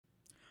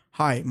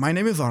Hi, my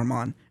name is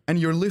Arman, and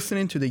you're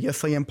listening to the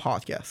Yes I Am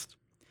podcast.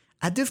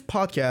 At this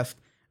podcast,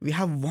 we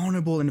have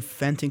vulnerable and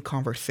venting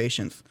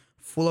conversations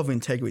full of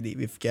integrity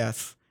with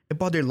guests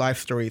about their life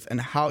stories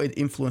and how it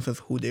influences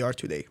who they are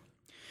today.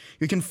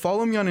 You can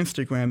follow me on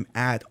Instagram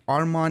at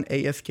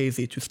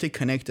ArmanASKZ to stay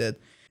connected.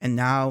 And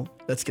now,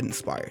 let's get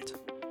inspired.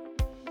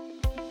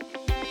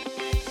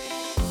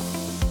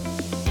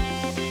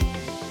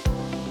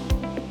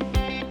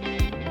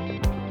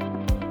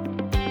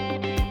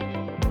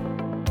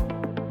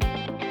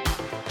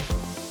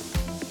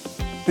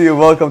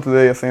 Welcome to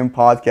the same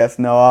podcast,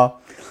 Noah.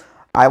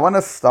 I want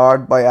to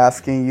start by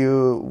asking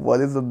you,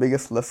 what is the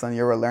biggest lesson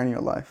you ever learned in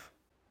your life?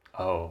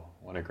 Oh,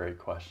 what a great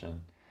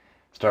question.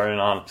 Starting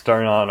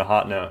on a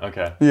hot note.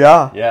 Okay.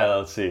 Yeah. Yeah,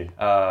 let's see.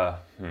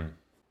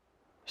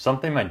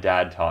 Something my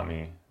dad taught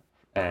me,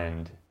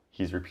 and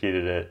he's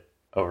repeated it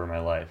over my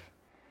life.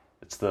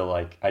 It's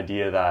the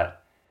idea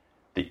that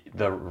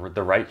the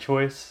right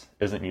choice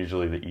isn't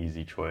usually the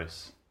easy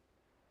choice.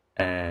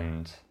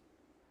 And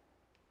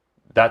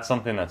that's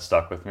something that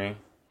stuck with me,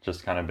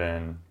 just kind of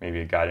been maybe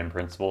a guiding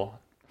principle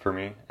for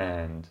me.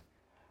 And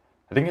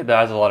I think it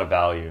has a lot of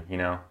value,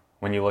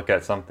 when you look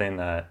at something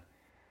that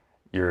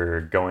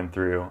you're going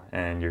through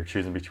and you're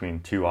choosing between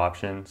two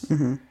options,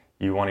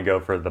 you want to go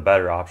for the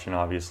better option,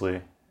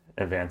 obviously,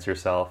 advance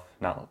yourself,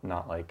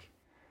 not like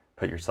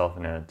put yourself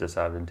in a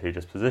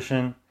disadvantageous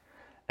position.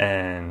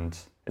 And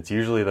it's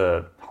usually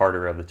the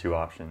harder of the two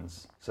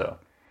options. So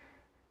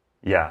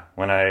yeah,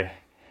 when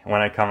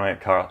I come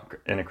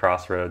in a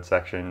crossroads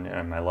section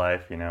in my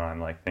life,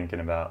 I'm thinking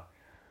about,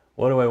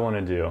 what do I want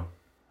to do?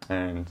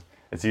 And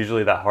it's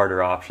usually that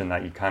harder option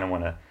that you kind of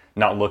want to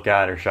not look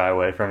at or shy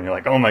away from. You're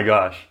like, oh my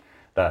gosh,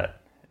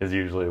 that is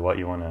usually what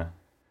you want to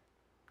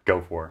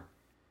go for.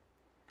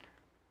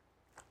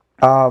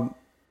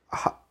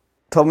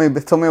 Tell me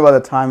about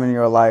the time in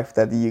your life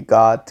that you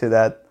got to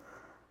that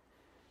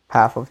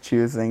path of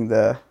choosing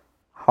the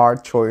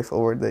hard choice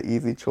over the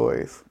easy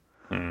choice.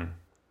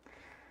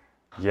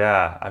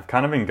 Yeah, I've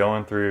kind of been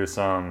going through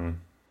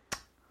some,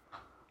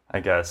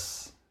 I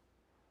guess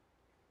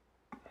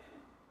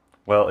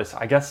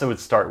it would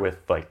start with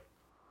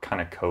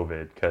kind of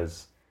COVID,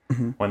 because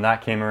when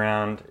that came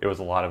around, it was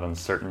a lot of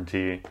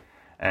uncertainty,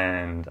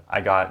 and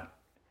I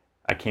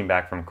came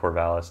back from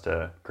Corvallis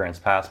to Grants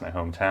Pass, my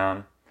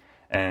hometown,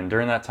 and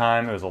during that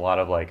time, it was a lot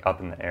of up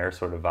in the air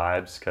sort of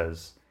vibes,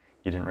 because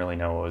you didn't really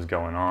know what was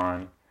going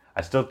on.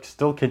 I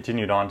still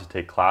continued on to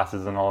take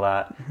classes and all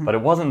that, but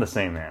it wasn't the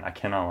same, man. I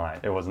cannot lie.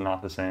 It was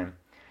not the same.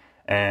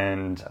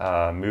 And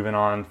moving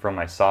on from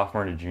my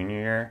sophomore to junior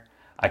year,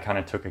 I kind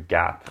of took a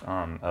gap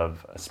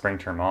of a spring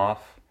term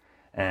off,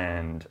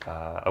 and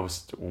I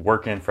was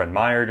working Fred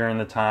Meyer during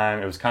the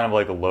time. It was kind of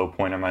like a low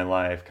point in my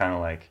life, kind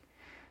of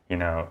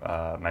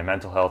my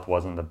mental health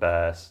wasn't the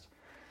best.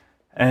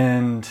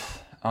 And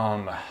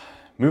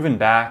moving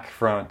back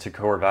to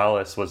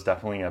Corvallis was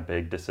definitely a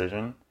big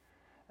decision,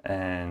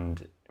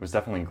 and it was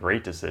definitely a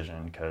great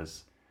decision,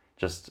 because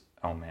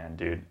oh man,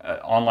 dude,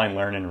 online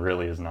learning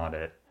really is not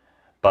it.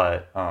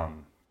 But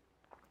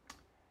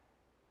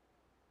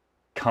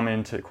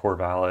coming to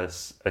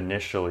Corvallis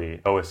initially,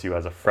 OSU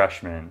as a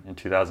freshman in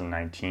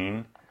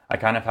 2019, I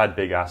kind of had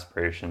big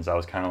aspirations. I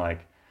was kind of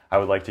I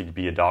would like to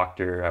be a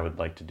doctor. I would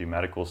like to do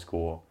medical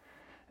school.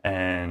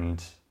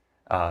 And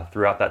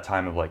throughout that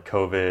time of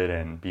COVID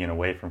and being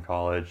away from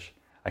college,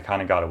 I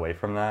kind of got away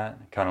from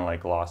that. Kind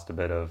of lost a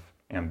bit of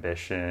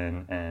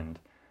ambition and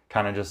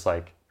kind of just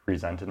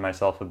resented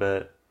myself a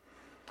bit.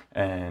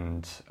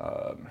 And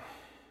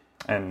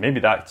maybe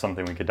that's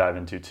something we could dive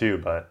into too,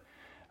 but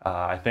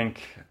I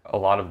think a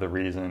lot of the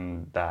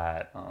reason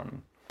that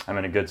I'm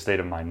in a good state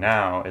of mind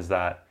now is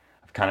that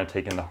I've kind of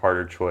taken the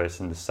harder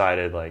choice and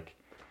decided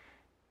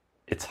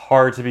it's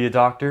hard to be a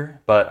doctor,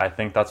 but I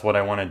think that's what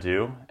I want to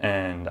do,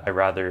 and I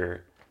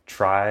rather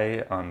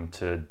try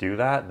to do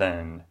that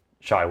than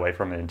shy away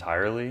from it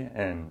entirely,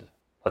 and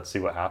let's see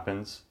what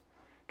happens,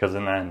 because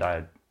in the end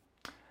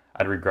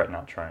I'd regret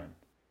not trying.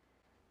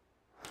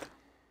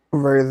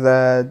 Where did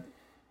that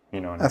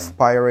what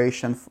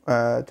aspiration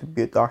to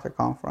be a doctor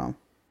come from?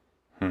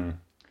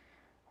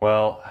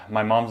 Well,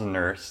 my mom's a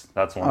nurse.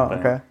 That's one thing.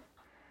 Okay.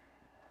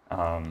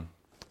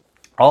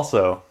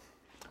 Also,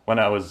 when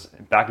I was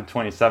back in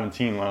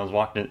 2017, when I was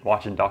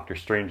watching Doctor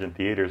Strange in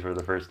theaters for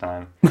the first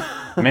time,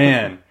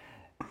 man,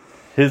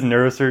 his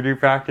neurosurgery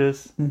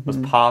practice was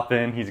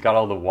popping. He's got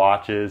all the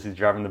watches. He's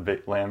driving the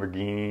big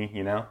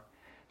Lamborghini,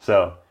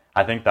 So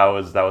I think that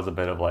was a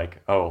bit of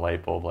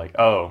light bulb,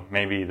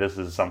 maybe this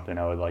is something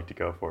I would like to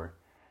go for.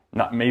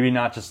 Not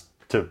just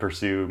to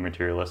pursue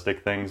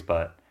materialistic things,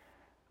 but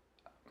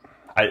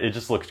it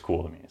just looked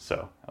cool to me.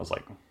 So I was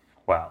like,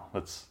 wow,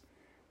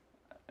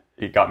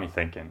 it got me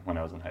thinking when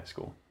I was in high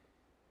school.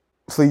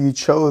 So you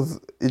chose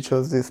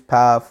this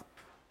path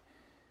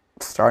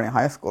starting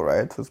high school,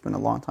 right? So it's been a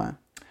long time.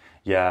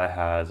 Yeah, it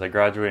has. I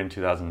graduated in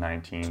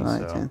 2019, so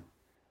 2019.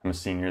 I'm a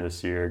senior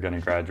this year, going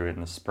to graduate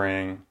in the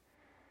spring,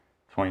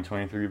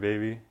 2023,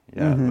 baby.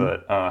 Yeah,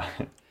 but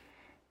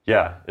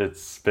yeah,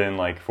 it's been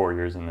 4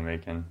 years in the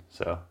making,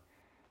 so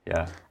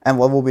Yeah. And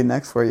what will be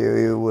next for you?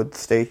 You would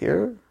stay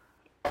here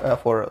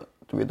to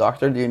be a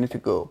doctor? Do you need to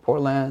go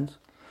Portland?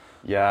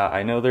 Yeah,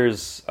 I know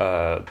there's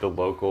the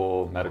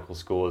local medical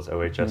school is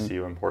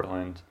OHSU in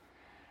Portland,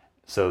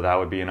 so that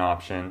would be an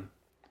option.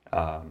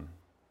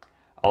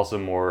 Also,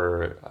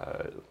 more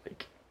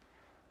like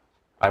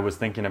I was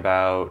thinking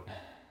about.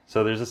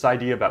 So there's this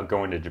idea about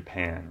going to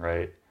Japan,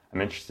 right?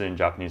 I'm interested in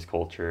Japanese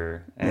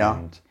culture,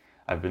 and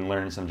I've been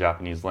learning some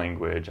Japanese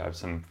language. I have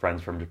some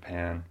friends from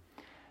Japan,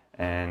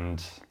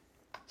 and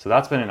so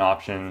that's been an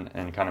option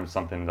and kind of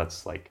something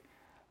that's like.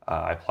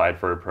 I applied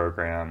for a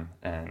program,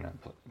 and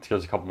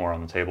there's a couple more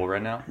on the table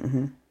right now.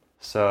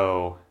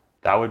 So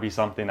that would be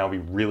something that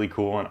would be really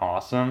cool and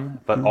awesome,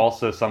 but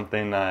also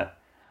something that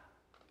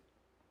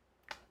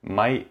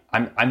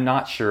I'm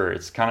not sure.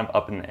 It's kind of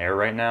up in the air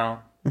right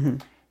now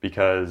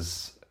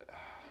because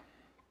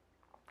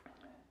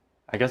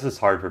I guess it's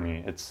hard for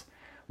me. It's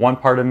one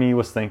part of me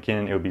was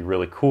thinking it would be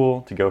really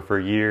cool to go for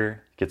a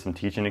year, get some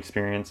teaching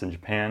experience in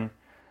Japan,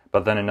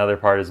 but then another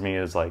part of me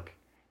is like,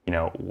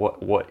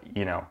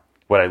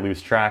 would I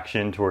lose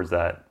traction towards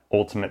that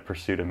ultimate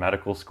pursuit of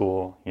medical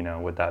school?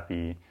 Would that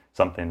be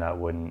something that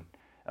wouldn't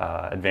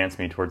advance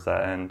me towards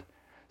that end?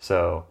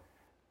 So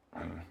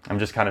I'm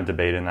just kind of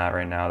debating that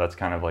right now. That's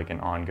kind of like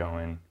an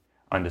ongoing,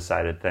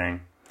 undecided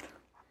thing.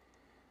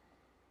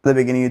 At the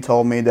beginning, you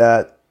told me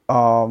that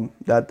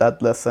that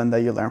lesson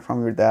that you learned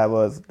from your dad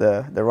was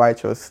the right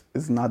choice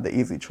is not the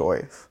easy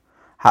choice.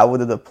 How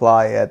would it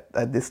apply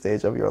at this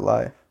stage of your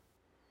life?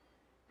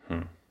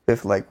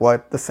 If like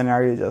what the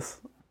scenario you just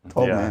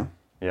told me.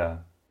 Yeah.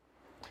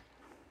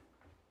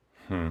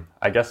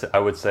 I guess I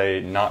would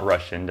say not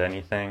rush into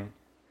anything,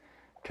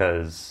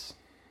 because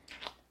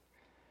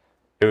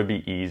it would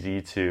be easy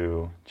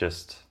to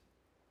just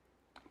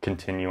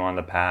continue on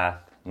the path,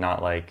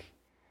 not like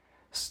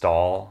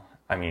stall.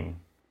 I mean,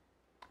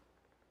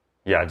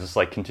 yeah, just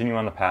like continue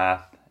on the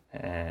path,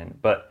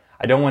 but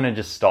I don't want to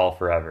just stall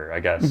forever, I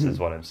guess is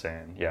what I'm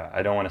saying. Yeah,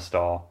 I don't want to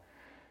stall.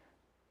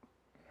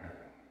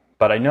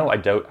 But I know I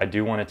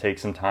do want to take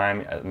some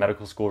time.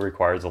 Medical school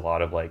requires a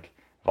lot of like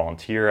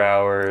volunteer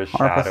hours, 100%.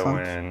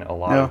 shadowing, a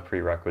lot of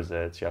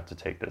prerequisites. You have to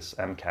take this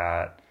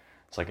MCAT.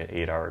 It's like an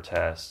 8-hour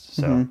test.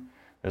 So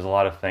there's a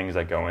lot of things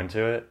that go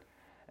into it.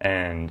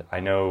 And I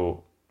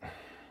know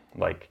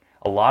like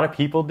a lot of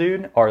people,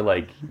 dude, are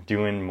like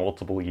doing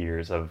multiple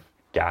years of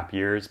gap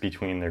years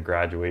between their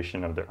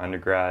graduation of their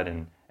undergrad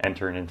and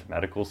entering into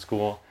medical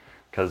school.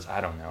 Because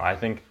I don't know, I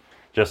think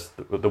just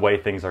the way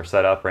things are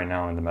set up right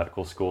now in the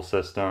medical school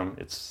system,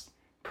 it's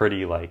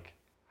pretty like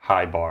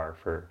high bar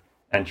for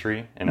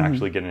entry and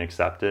actually getting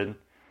accepted.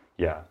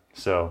 Yeah.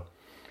 So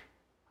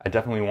I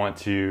definitely want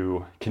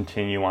to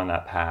continue on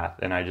that path.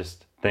 And I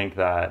just think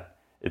that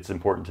it's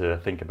important to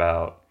think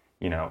about,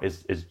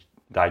 is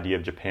the idea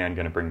of Japan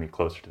going to bring me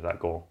closer to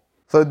that goal?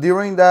 So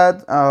during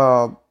that,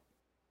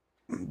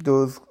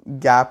 those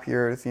gap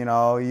years,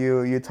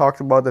 you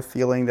talked about the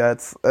feeling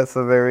that's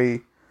a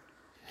very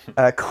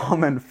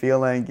common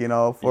feeling,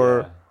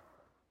 for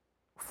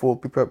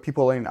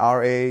people in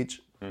our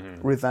age,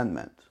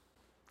 resentment.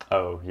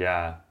 Oh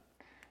yeah,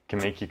 can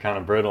make you kind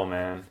of brittle,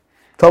 man.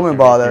 Tell me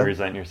about it. You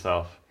resent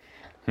yourself.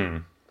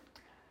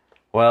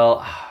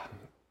 Well,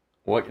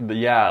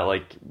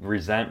 like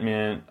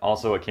resentment.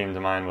 Also, what came to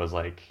mind was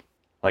like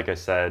I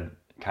said,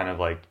 kind of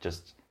like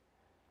just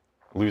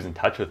losing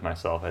touch with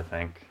myself. I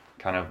think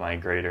kind of my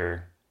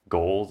greater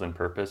goals and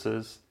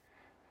purposes.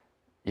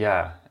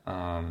 Yeah.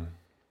 I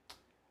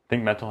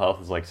think mental health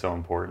is like so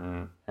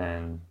important,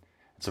 and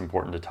it's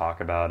important to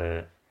talk about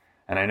it.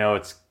 And I know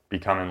it's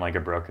becoming like a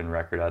broken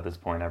record at this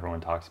point.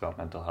 Everyone talks about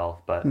mental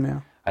health, but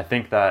I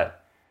think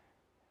that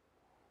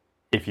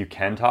if you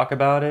can talk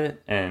about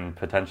it and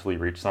potentially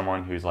reach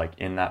someone who's like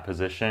in that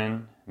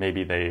position,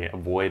 maybe they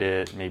avoid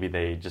it, maybe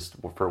they just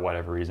for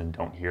whatever reason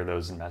don't hear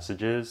those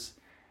messages.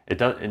 It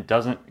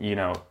doesn't,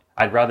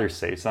 I'd rather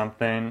say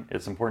something.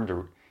 It's important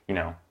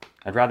to,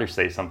 I'd rather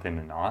say something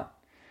than not.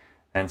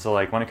 And so,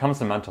 like, when it comes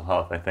to mental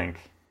health, I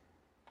think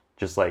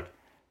just, like,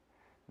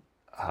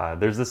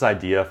 there's this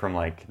idea from,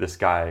 like, this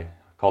guy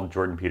called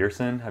Jordan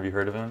Peterson. Have you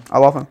heard of him? I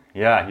love him.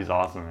 Yeah, he's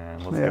awesome, man.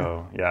 Let's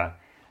go. Yeah.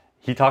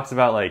 He talks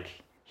about, like,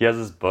 he has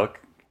this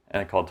book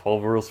called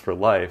 12 Rules for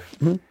Life.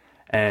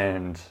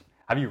 And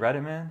have you read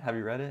it, man? Have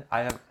you read it?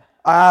 I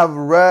have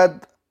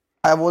read,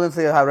 I wouldn't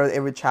say I have read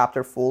every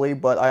chapter fully,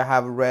 but I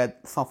have read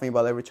something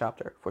about every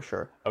chapter, for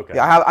sure. Okay.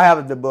 Yeah, I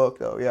have the book,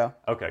 though, yeah.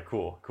 Okay,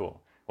 cool.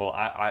 Well,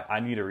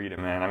 I need to read it,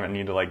 man. I'm going to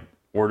need to, like,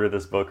 order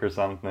this book or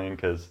something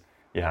because,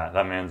 yeah,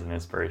 that man's an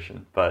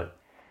inspiration. But,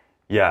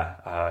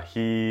 yeah,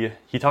 he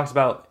talks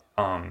about,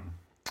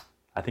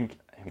 I think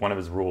one of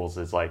his rules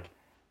is, like,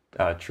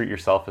 treat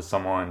yourself as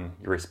someone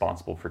you're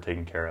responsible for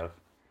taking care of.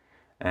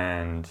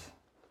 And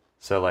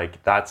so,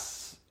 like,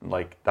 that's,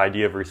 like, the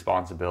idea of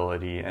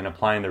responsibility and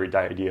applying the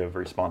idea of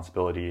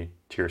responsibility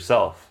to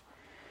yourself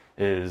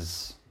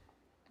is,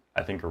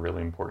 I think, a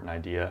really important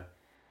idea.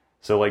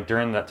 So, like,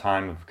 during that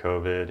time of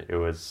COVID, it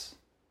was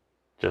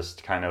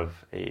just kind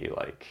of a,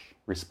 like,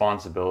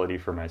 responsibility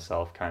for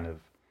myself kind of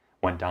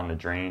went down the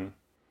drain.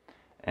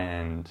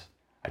 And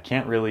I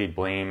can't really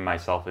blame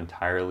myself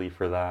entirely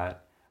for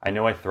that. I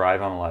know I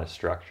thrive on a lot of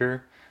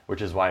structure,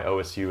 which is why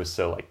OSU was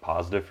so like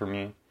positive for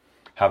me.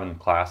 Having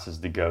classes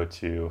to go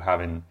to,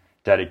 having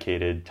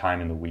dedicated time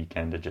in the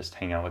weekend to just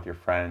hang out with your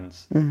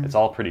friends. It's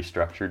all pretty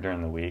structured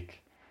during the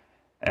week.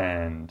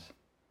 And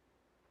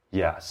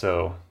yeah,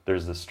 so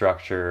there's the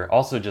structure.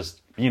 Also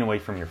just being away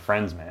from your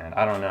friends, man.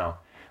 I don't know.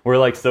 We're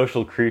like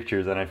social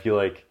creatures, and I feel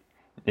like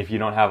if you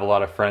don't have a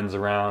lot of friends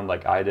around,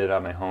 like I did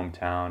at my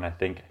hometown, I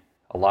think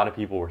a lot of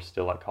people were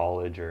still at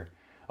college or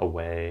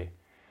away.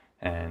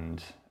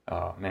 And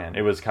man,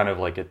 it was kind of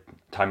like a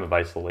time of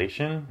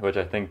isolation, which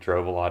I think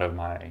drove a lot of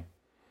my,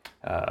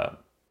 I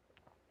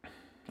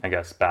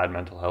guess, bad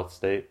mental health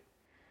state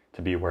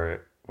to be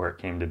where it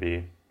came to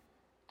be.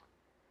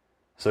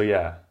 So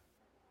yeah,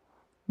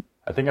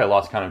 I think I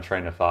lost kind of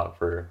train of thought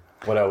for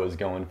what I was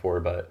going for,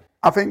 but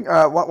I think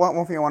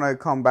one thing I want to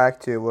come back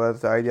to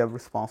was the idea of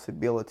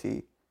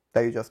responsibility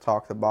that you just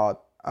talked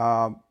about,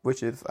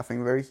 which is, I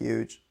think, very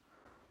huge.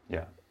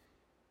 yeah.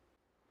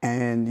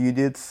 And you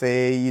did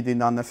say you did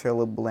not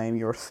necessarily blame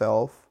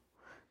yourself.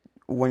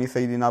 When you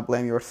say you did not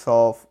blame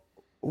yourself,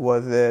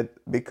 was it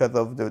because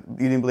of you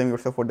didn't blame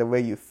yourself for the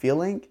way you're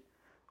feeling,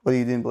 or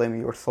you didn't blame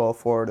yourself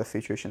for the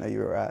situation that you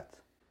were at?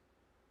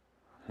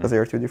 Because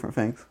there are two different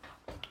things.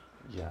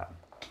 Yeah.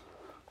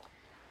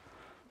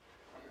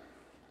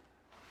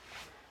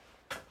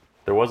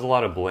 There was a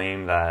lot of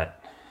blame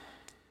that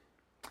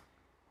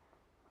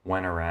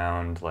went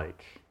around,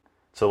 like,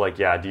 so like,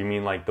 yeah, do you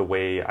mean like the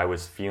way I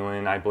was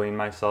feeling I blame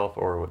myself,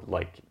 or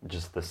like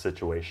just the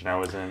situation I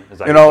was in? Is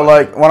that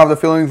like one of the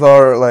feelings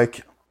are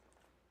like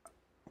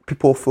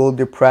people feel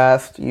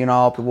depressed,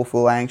 people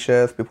feel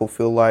anxious, people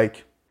feel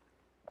like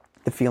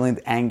the feeling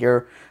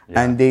anger,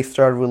 and they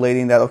start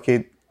relating that,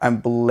 okay, I'm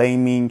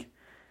blaming,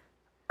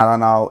 I don't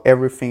know,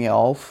 everything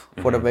else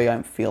for the way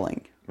I'm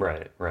feeling.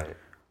 Right.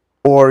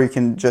 Or you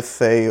can just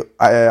say,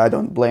 I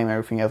don't blame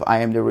everything else, I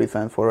am the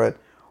reason for it.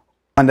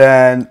 And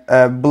then,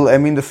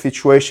 the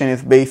situation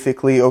is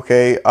basically,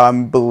 okay,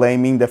 I'm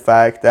blaming the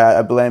fact that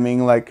I'm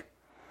blaming like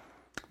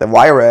the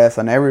virus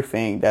and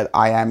everything, that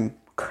I am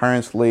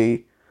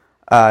currently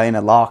in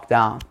a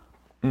lockdown,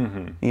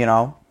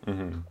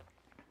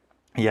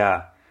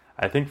 Yeah,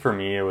 I think for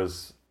me it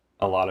was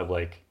a lot of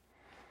like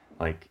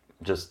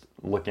just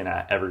looking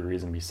at every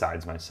reason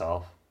besides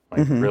myself,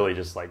 like really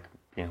just like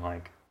being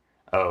like,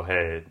 oh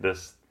hey,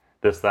 this,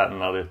 that,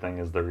 and the other thing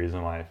is the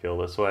reason why I feel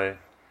this way.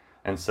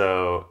 And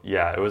so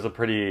yeah, it was a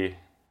pretty,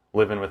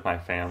 living with my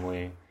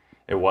family,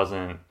 it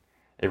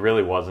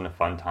really wasn't a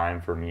fun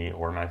time for me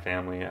or my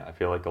family. I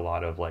feel like a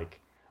lot of like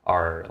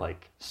our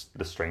like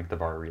the strength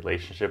of our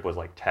relationship was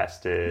like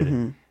tested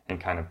and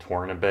kind of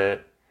torn a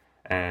bit.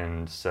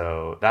 And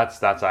so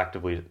that's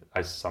actively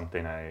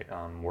something I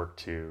work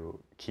to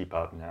keep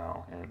up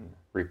now and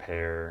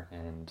repair.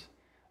 And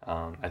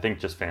I think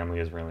just family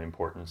is really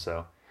important.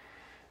 So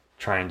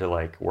trying to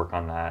like work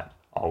on that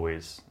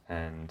always.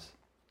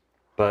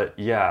 But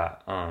yeah,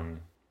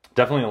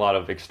 definitely a lot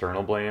of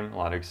external blame, a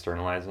lot of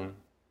externalizing.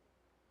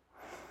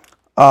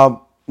 Let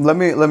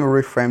me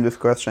reframe this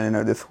question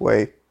in this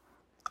way.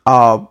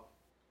 I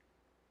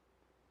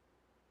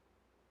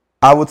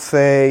would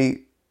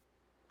say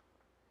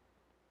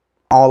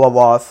all of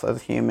us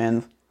as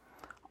humans,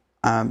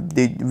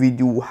 we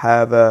do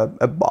have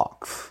a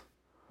box.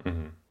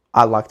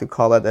 I like to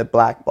call it a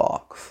black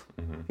box.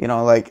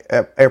 Like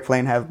an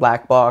airplane has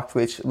black box,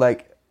 which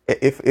like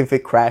if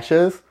it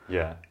crashes,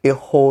 it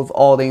holds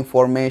all the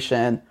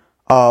information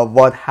of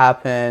what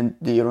happened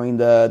during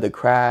the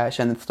crash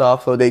and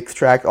stuff. So they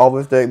extract all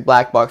of the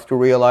black box to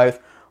realize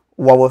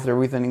what was the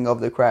reasoning of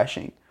the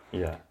crashing.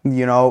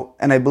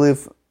 And I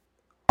believe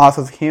us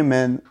as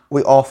human,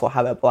 we also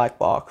have a black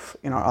box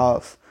in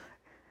us,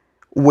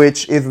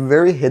 which is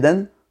very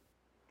hidden.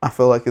 I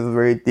feel like it's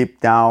very deep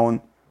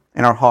down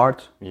in our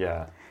heart.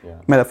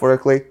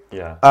 Metaphorically.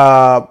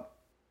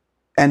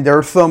 And there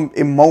are some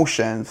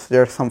emotions,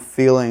 there are some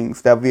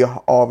feelings that we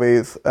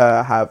always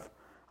have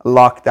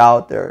locked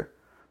out there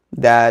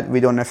that we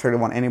don't necessarily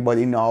want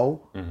anybody to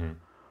know.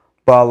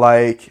 But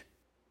like,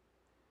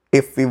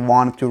 if we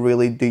want to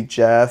really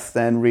digest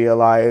and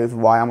realize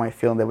why am I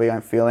feeling the way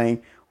I'm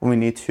feeling, we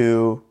need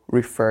to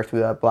refer to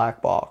that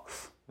black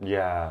box.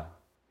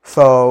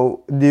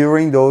 So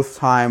during those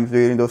times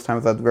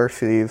of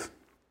adversities,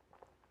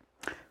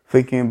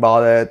 thinking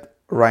about it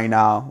right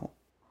now,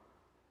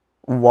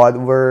 what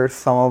were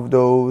some of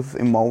those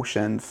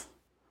emotions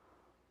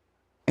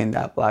in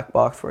that black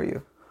box for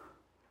you?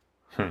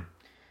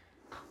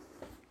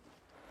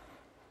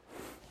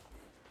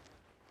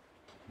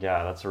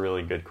 Yeah, that's a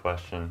really good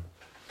question.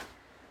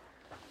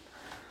 I'm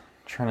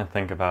trying to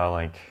think about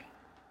like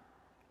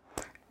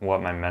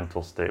what my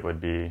mental state would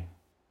be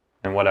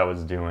and what I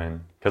was doing,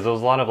 because there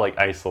was a lot of like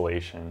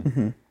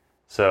isolation.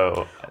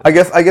 So I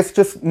guess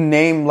just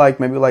name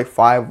like maybe like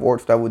 5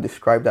 words that would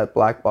describe that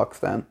black box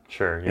then.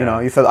 Sure,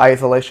 yeah. You said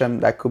isolation,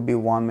 that could be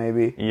one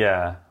maybe.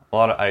 Yeah, a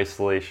lot of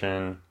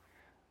isolation,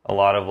 a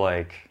lot of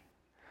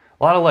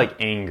a lot of like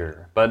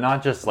anger, but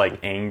not just like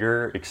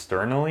anger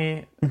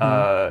externally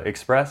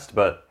expressed,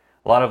 but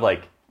a lot of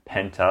like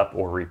pent up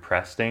or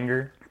repressed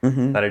anger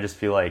that I just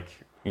feel like,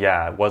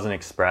 yeah, it wasn't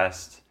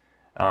expressed.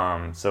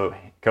 So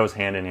it goes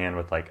hand in hand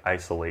with like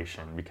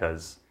isolation,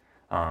 because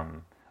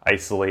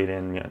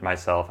isolating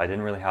myself, I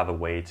didn't really have a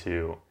way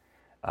to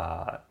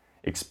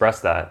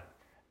express that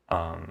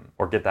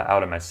or get that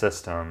out of my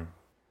system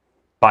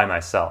by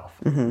myself.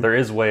 There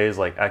is ways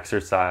like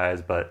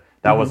exercise, but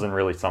that wasn't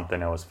really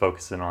something I was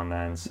focusing on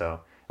then. So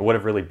it would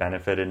have really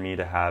benefited me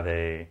to have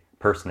a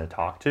person to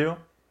talk to.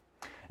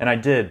 And I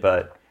did,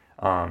 but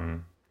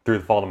through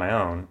the fault of my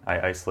own, I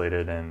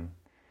isolated, and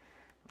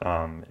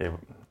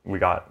we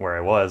got where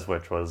I was,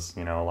 which was,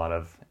 a lot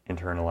of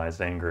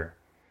internalized anger.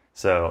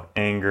 So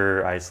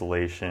anger,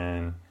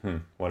 isolation,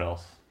 what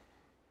else?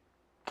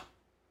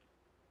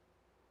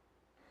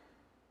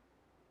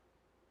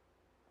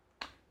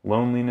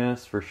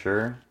 Loneliness, for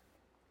sure.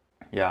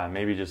 Yeah,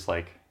 maybe just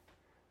like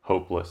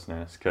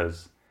hopelessness,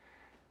 because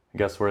I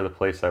guess where the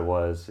place I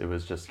was, it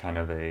was just kind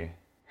of a,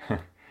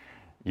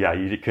 yeah,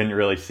 you couldn't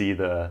really see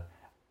the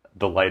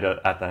light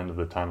at the end of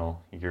the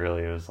tunnel. It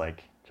was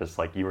like, just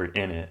like you were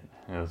in it.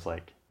 It was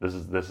like, this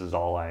is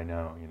all I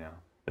know,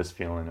 this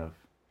feeling of,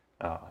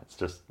 it's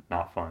just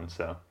not fun.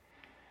 So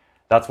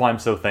that's why I'm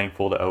so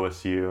thankful to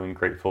OSU and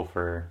grateful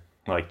for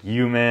like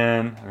you,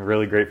 man. I'm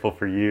really grateful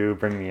for you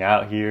bringing me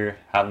out here,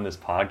 having this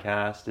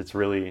podcast. It's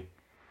really,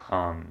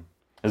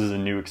 this is a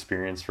new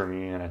experience for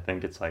me. And I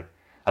think it's like,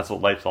 that's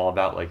what life's all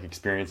about, like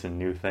experiencing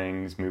new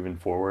things, moving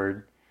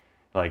forward,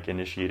 like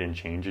initiating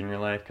change in your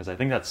life. Cause I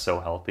think that's so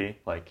healthy.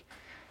 Like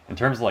in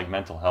terms of like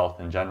mental health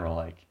in general,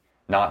 like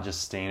not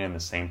just staying in the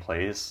same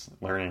place,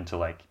 learning to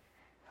like,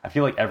 I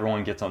feel like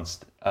everyone gets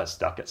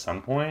stuck at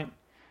some point,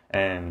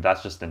 and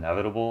that's just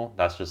inevitable.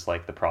 That's just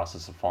like the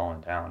process of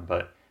falling down.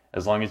 But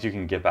as long as you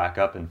can get back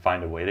up and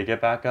find a way to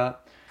get back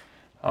up,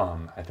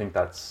 I think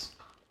that's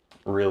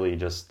really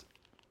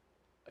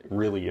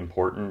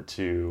important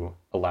to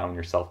allowing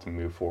yourself to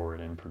move forward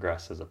and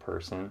progress as a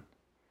person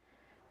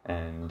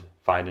and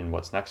finding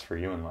what's next for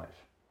you in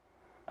life.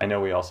 I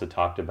know we also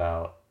talked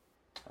about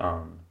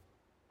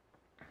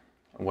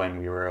when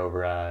we were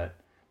over at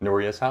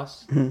Noria's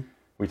house,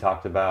 we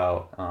talked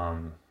about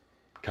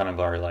kind of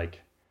our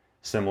like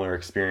similar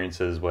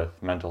experiences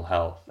with mental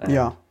health. And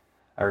Yeah.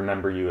 I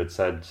remember you had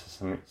said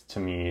to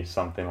me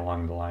something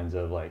along the lines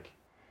of like,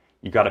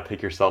 you got to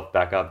pick yourself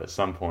back up at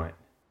some point.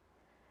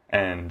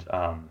 And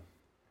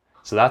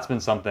so that's been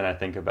something I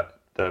think about,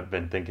 that I've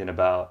been thinking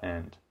about.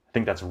 And I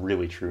think that's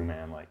really true,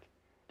 man. Like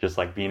just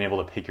like being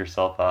able to pick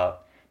yourself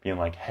up, being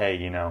like,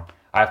 hey,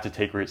 I have to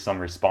take some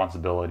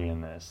responsibility in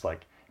this.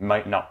 Like it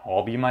might not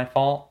all be my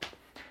fault,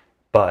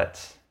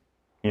 but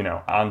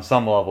on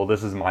some level,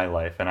 this is my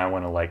life, and I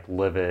want to like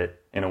live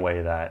it in a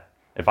way that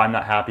if I'm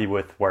not happy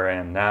with where I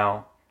am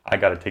now, I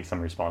got to take some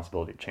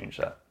responsibility to change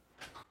that.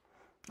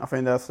 I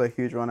think that's a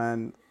huge one,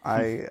 and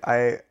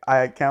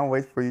I can't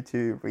wait for you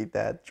to read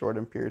that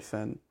Jordan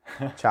Peterson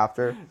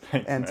chapter.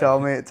 Thanks, and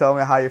man. tell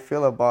me how you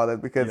feel about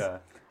it, because Yeah.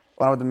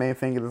 one of the main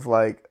things is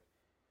like,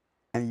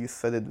 and you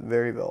said it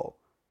very well,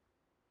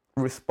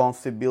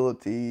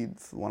 responsibility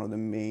is one of the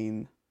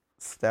main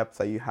steps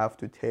that you have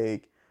to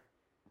take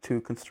to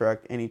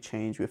construct any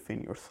change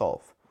within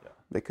yourself. Yeah.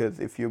 Because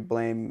if you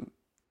blame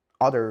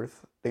others,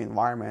 the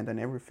environment, and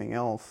everything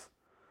else,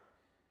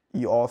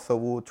 you also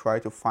will try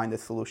to find a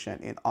solution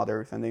in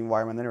others and the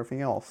environment and everything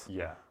else.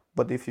 Yeah.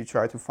 But if you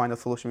try to find a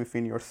solution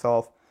within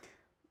yourself,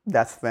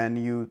 that's when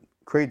you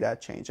create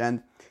that change.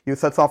 And you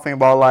said something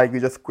about like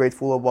you're just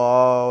grateful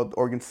about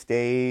Oregon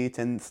State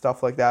and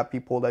stuff like that,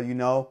 people that you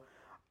know.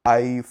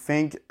 I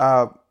think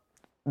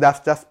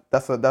that's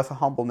a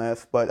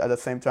humbleness, but at the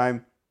same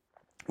time,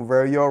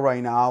 where you're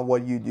right now,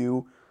 what you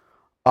do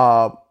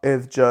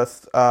is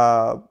just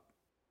the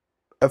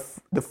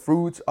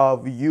fruit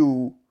of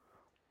you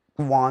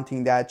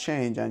wanting that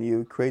change and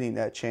you creating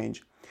that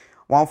change.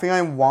 One thing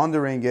I'm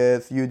wondering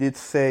is, you did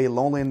say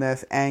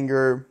loneliness,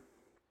 anger,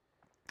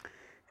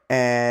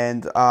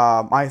 and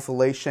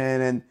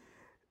isolation, and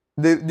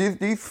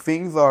these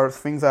things are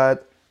things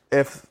that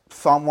if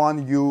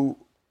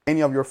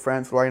any of your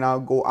friends right now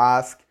go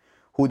ask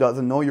who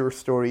doesn't know your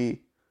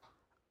story,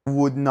 they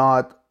would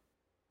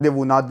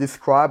not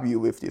describe you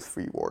with these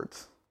three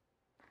words.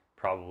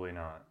 Probably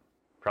not.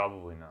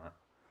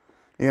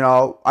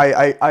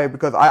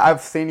 Because I've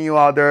seen you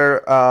out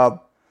there,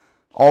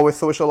 always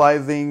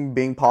socializing,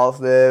 being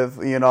positive.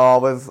 I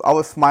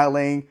was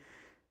smiling.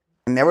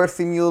 Never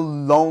seen you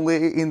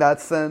lonely in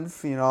that sense.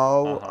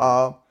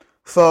 So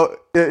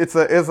it's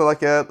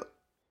like a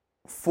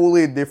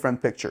fully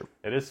different picture.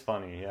 It is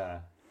funny, yeah.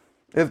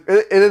 It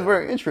is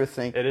very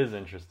interesting. It is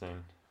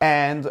interesting.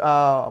 And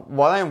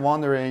what I'm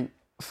wondering,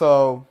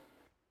 so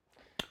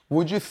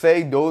would you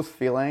say those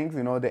feelings,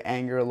 the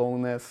anger,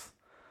 loneliness,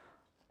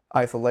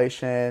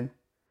 isolation,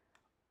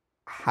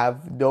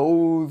 have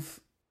those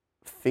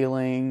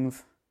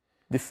feelings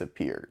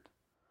disappeared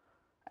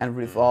and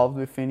resolved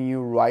within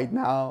you right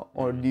now,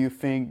 or do you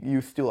think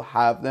you still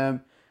have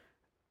them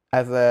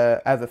as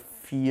a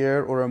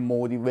fear or a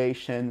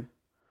motivation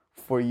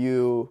for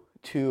you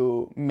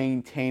to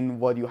maintain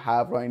what you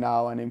have right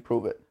now and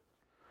improve it?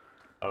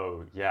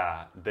 Oh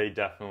yeah, they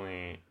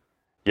definitely.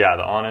 Yeah,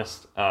 the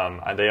honest,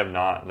 they have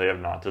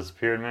not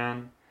disappeared,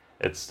 man.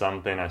 It's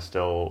something I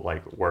still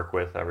like work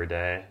with every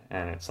day,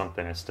 and it's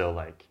something I still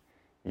like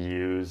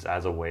use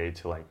as a way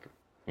to like,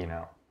 you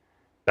know,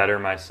 better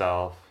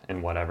myself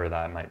in whatever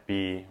that might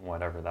be,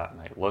 whatever that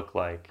might look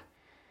like.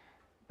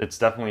 It's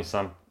definitely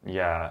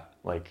yeah,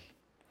 like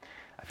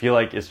I feel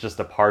like it's just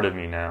a part of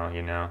me now,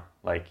 you know?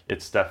 Like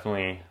it's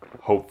definitely,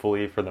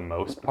 hopefully for the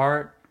most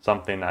part,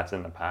 something that's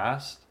in the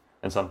past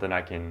and something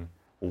I can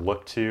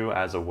look to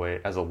as a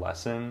way, as a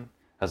lesson,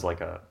 as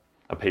like a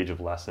page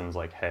of lessons,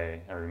 like,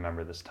 hey, I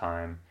remember this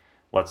time.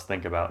 Let's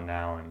think about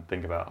now and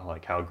think about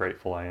like how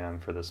grateful I am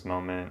for this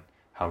moment,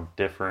 how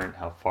different,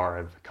 how far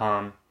I've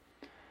come.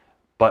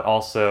 But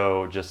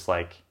also just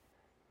like,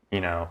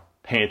 you know,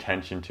 pay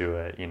attention to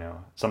it, you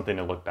know, something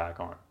to look back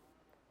on.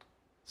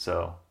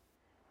 So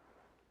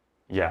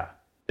yeah,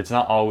 it's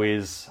not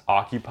always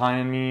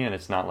occupying me, and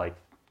it's not like,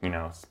 you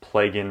know, it's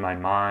plaguing my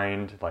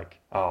mind like,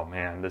 oh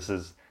man, this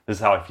is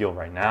how I feel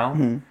right now.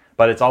 Mm-hmm.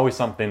 But it's always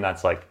something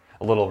that's like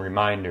a little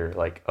reminder,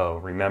 like, oh,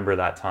 remember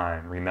that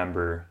time,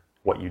 remember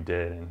what you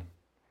did, and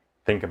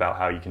think about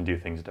how you can do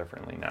things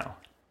differently now.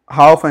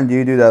 How often do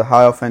you do that?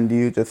 How often do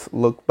you just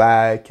look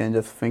back and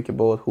just think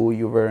about who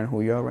you were and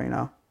who you are right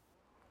now?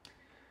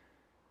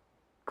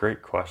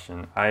 Great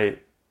question. I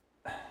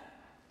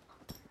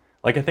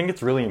think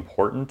it's really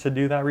important to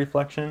do that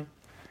reflection.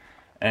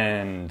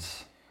 And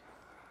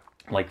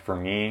like for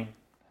me,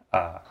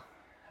 I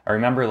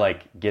remember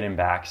like getting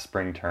back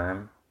spring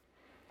term.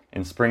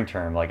 In spring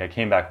term, like I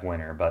came back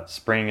winter, but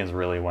spring is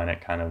really when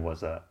it kind of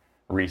was a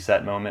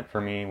reset moment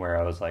for me, where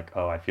I was like,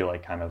 oh, I feel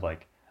like kind of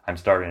like I'm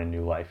starting a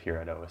new life here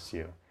at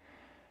OSU.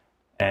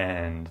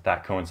 And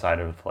that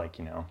coincided with like,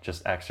 you know,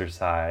 just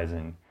exercise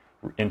and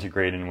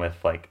integrating with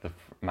like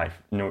my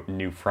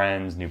new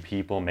friends, new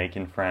people,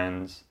 making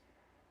friends.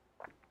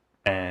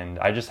 And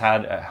I just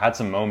had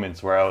some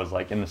moments where I was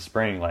like in the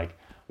spring, like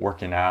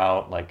working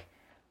out, like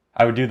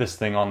I would do this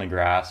thing on the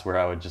grass where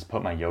I would just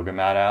put my yoga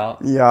mat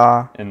out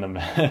in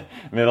the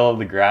middle of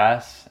the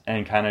grass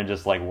and kind of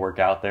just like work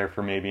out there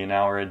for maybe an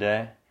hour a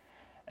day,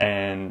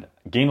 and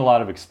gained a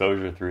lot of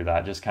exposure through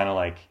that. Just kind of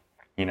like,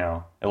 you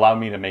know, allowed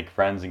me to make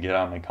friends and get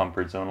out of my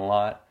comfort zone a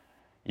lot.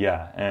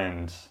 Yeah.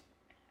 And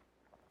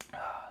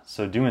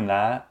so doing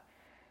that,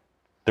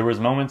 there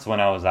was moments when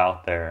I was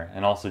out there,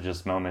 and also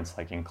just moments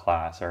like in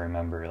class. I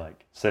remember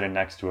like sitting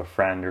next to a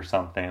friend or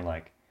something,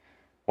 like,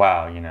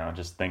 wow, you know,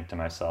 just think to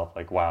myself,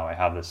 like, wow, I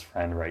have this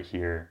friend right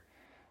here,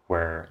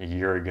 where a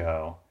year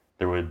ago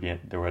I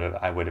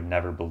would have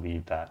never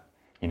believed that,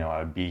 you know, I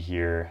would be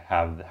here,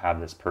 have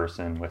this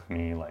person with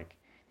me, like,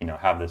 you know,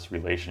 have this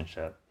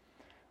relationship.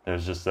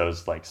 There's just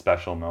those like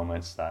special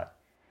moments that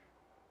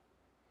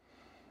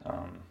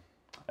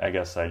I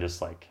guess I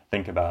just like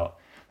think about.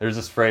 There's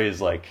this phrase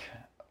like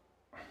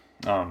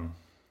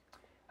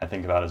I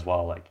think about as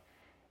well, like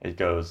it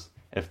goes,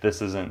 if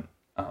this isn't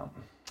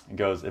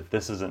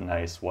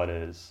nice, what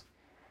is?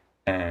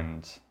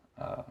 And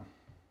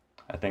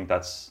I think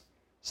that's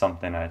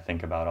something I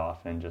think about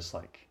often, just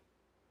like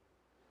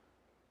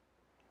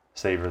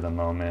savor the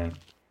moment,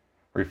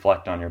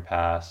 reflect on your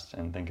past,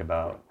 and think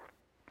about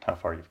how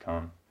far you've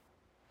come.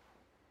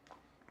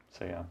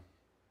 So yeah,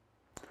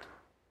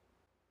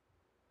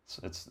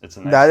 it's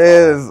a nice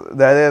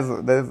That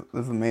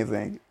is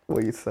amazing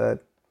what you said.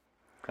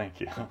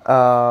 Thank you.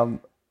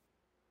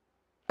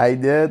 I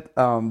did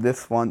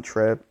this one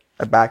trip,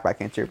 a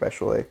backpacking trip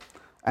actually,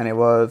 and it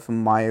was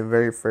my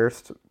very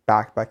first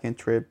backpacking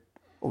trip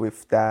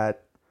with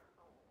that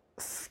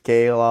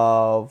scale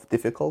of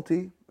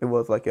difficulty. It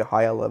was like a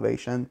high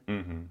elevation.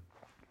 Mm-hmm.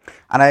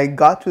 And I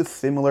got to a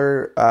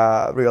similar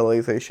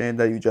realization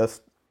that you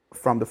just,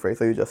 from the phrase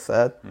that you just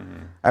said.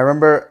 Mm-hmm. I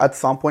remember at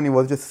some point it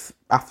was just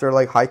after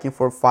like hiking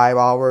for 5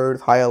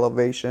 hours, high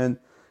elevation,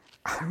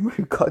 I remember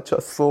it got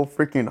just so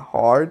freaking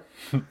hard.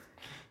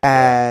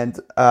 And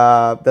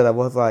that I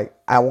was like,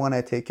 I want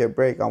to take a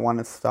break. I want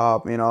to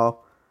stop, you know.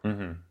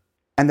 Mm-hmm.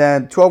 And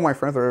then two of my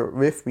friends were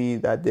with me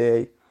that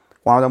day.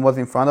 One of them was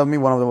in front of me.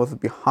 One of them was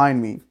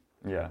behind me.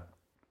 Yeah.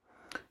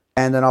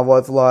 And then I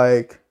was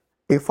like,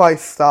 if I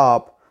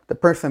stop, the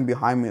person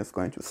behind me is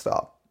going to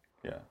stop.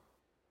 Yeah.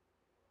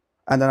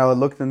 And then I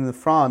looked in the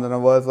front and I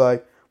was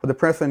like, but the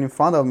person in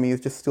front of me is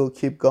just still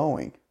keep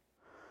going.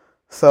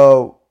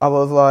 So I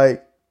was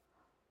like,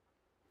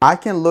 I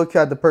can look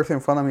at the person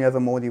in front of me as a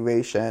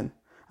motivation,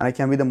 and I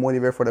can be the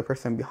motivator for the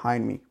person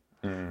behind me.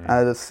 And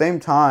at the same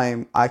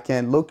time, I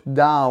can look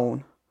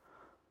down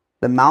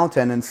the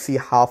mountain and see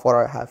how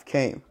far I have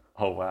came.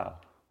 Oh, wow.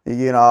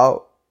 You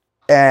know?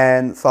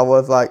 And so I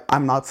was like,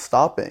 I'm not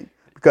stopping.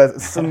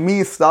 Because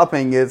me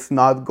stopping is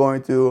not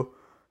going to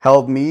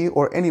help me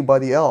or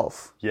anybody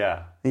else.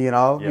 Yeah. You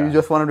know? Yeah. You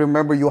just want to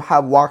remember you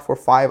have walked for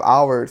 5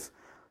 hours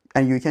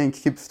and you can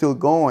keep still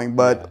going.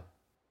 But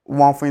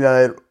one thing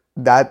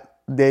that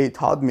they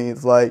taught me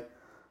is like,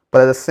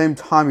 but at the same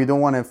time, you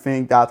don't want to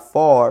think that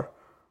far.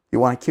 you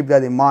want to keep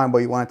that in mind, but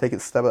you want to take it a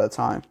step at a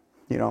time,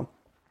 you know.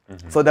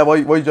 So that what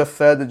you just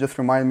said, it just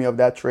reminded me of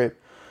that trip.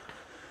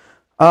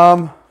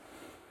 I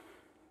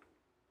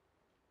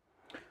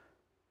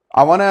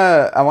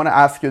wanna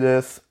ask you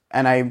this,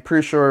 and I'm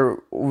pretty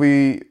sure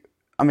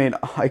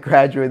I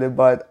graduated,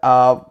 but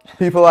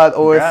people at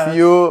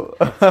OSU,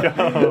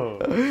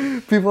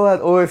 people at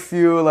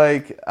OSU,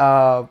 like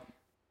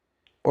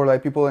or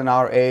like people in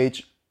our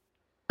age,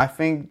 I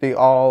think they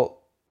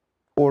all,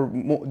 a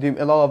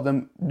lot of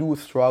them do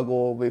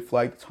struggle with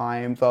like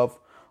times of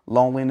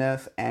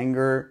loneliness,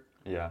 anger,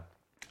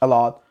 a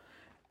lot,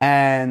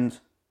 and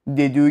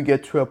they do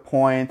get to a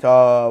point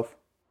of,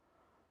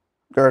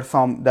 there are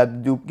some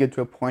that do get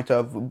to a point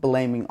of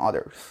blaming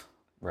others,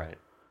 right,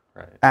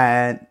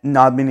 and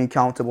not being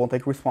accountable,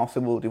 take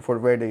responsibility for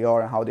where they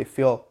are and how they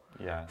feel.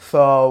 Yeah.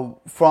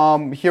 So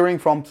from hearing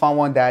from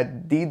someone that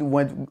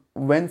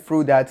went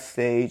through that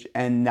stage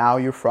and now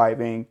you're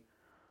thriving,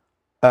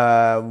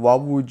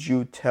 what would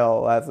you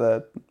tell as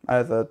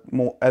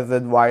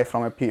advice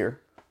from a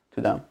peer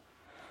to them?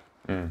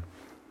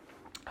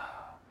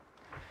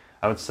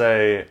 I would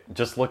say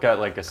just look at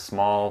like a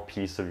small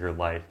piece of your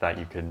life that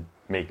you could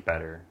make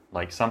better.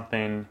 Like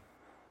something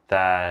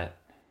that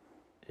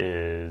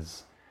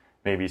is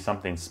maybe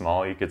something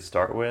small you could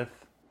start with.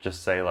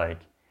 Just say like,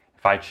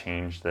 if I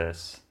change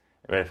this,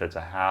 if it's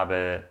a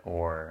habit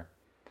or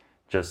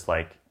just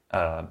like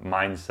a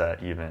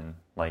mindset even,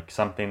 like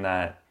something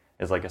that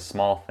is like a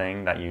small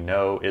thing that you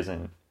know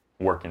isn't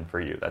working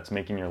for you, that's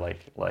making your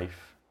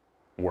life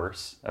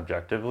worse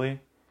objectively,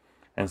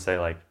 and say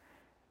like,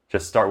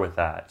 just start with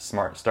that.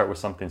 Start with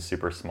something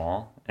super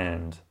small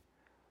and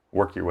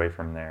work your way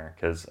from there.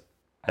 Because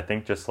I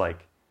think just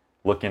like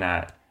looking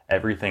at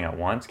everything at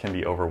once can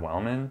be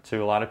overwhelming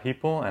to a lot of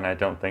people, and I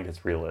don't think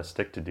it's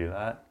realistic to do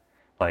that.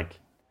 Like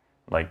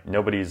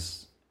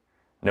nobody's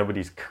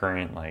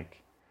current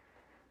like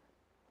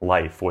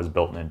life was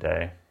built in a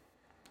day.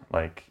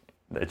 Like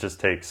it just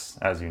takes,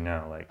 as you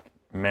know, like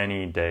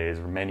many days,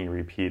 many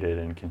repeated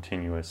and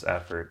continuous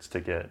efforts to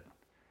get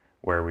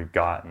where we've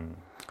gotten.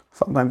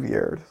 Sometimes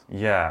years.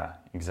 Yeah,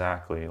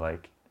 exactly.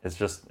 Like it's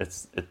just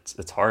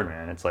it's hard,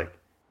 man. It's like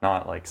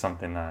not like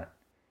something that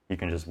you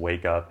can just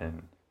wake up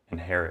and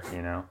inherit,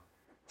 you know.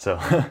 So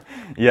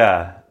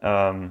yeah.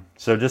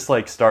 So just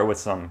like start with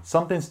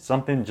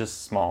something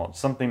just small,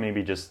 something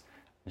maybe just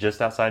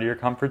outside of your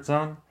comfort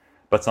zone,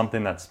 but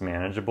something that's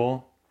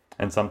manageable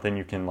and something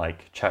you can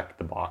like check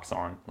the box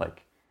on.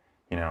 Like,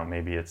 you know,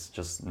 maybe it's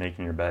just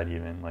making your bed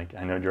even. Like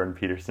I know Jordan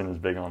Peterson is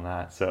big on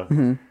that.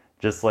 So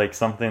just like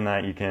something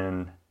that you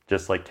can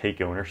just like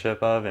take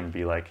ownership of and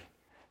be like,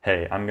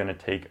 hey, I'm going to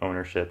take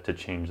ownership to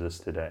change this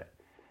today.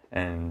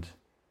 And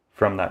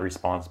from that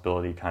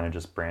responsibility, kind of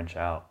just branch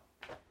out.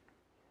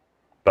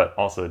 But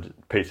also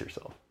pace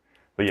yourself.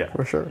 But yeah.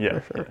 For sure. Yeah.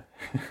 For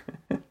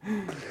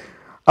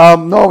sure.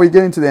 No, we're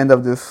getting to the end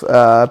of this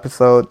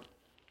episode.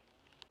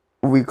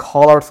 We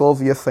call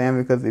ourselves Yes I Am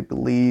because we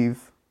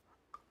believe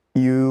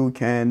you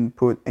can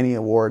put any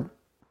award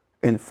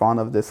in front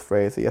of this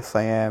phrase, Yes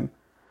I Am.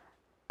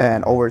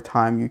 And over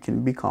time, you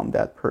can become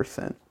that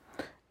person.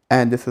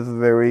 And this is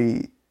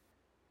very,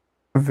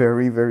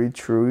 very, very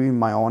true in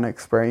my own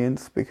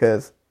experience,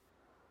 because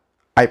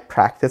I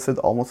practice it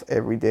almost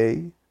every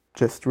day,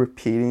 just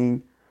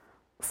repeating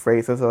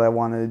phrases that I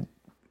want to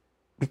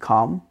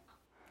become.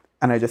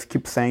 And I just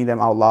keep saying them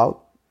out loud.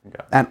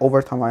 Yeah. And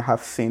over time, I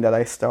have seen that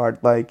I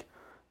start like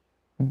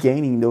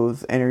gaining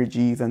those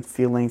energies and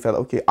feelings that,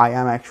 okay, I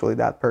am actually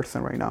that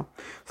person right now.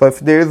 So if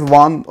there's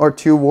one or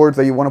two words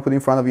that you want to put in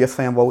front of Yes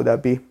I Am, what would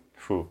that be?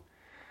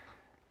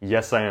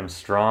 Yes, I am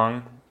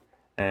strong.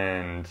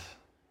 And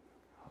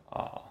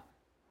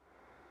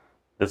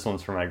this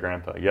one's for my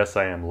grandpa. Yes,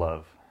 I am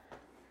love.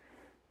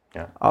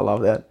 Yeah. I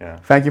love that. Yeah.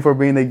 Thank you for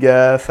being the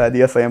guest at the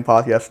Yes I Am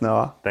podcast,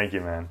 Noah. Thank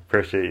you, man.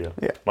 Appreciate you.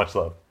 Yeah. Much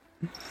love.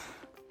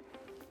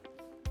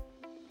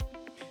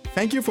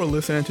 Thank you for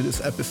listening to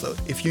this episode.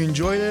 If you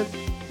enjoyed it,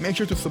 make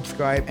sure to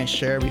subscribe and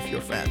share with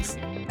your friends.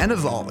 And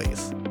as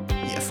always,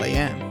 yes I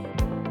am.